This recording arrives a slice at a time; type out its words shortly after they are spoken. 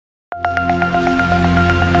Hey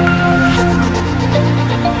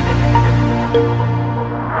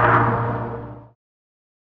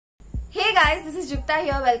guys, this is Jukta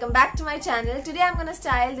here. Welcome back to my channel. Today I'm gonna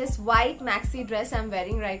style this white maxi dress I'm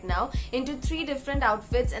wearing right now into 3 different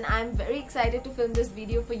outfits, and I'm very excited to film this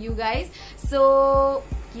video for you guys. So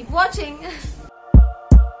keep watching.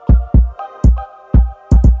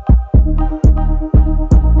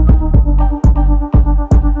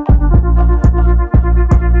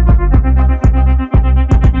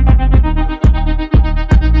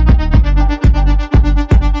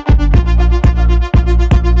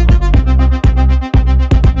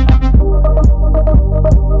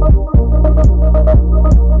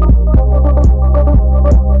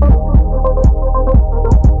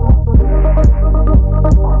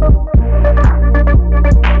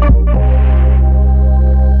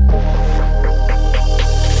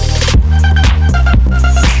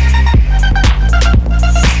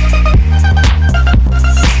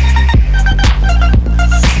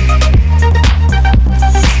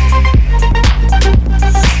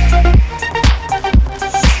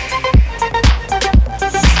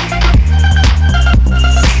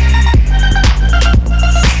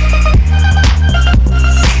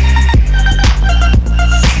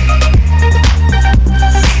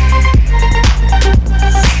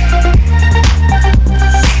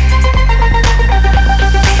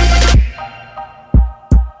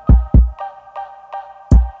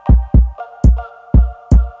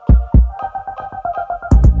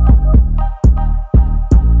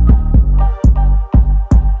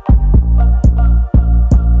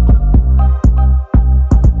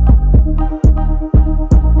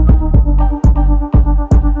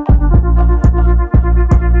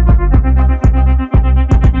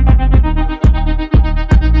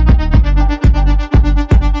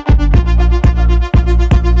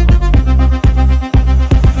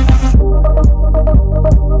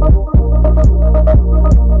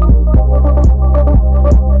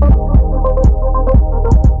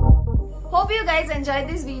 Enjoyed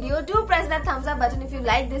this video. Do press that thumbs up button if you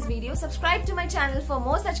like this video. Subscribe to my channel for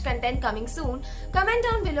more such content coming soon. Comment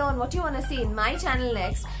down below on what you want to see in my channel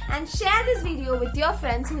next, and share this video with your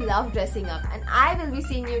friends who love dressing up. And I will be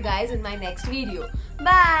seeing you guys in my next video.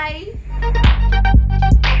 Bye.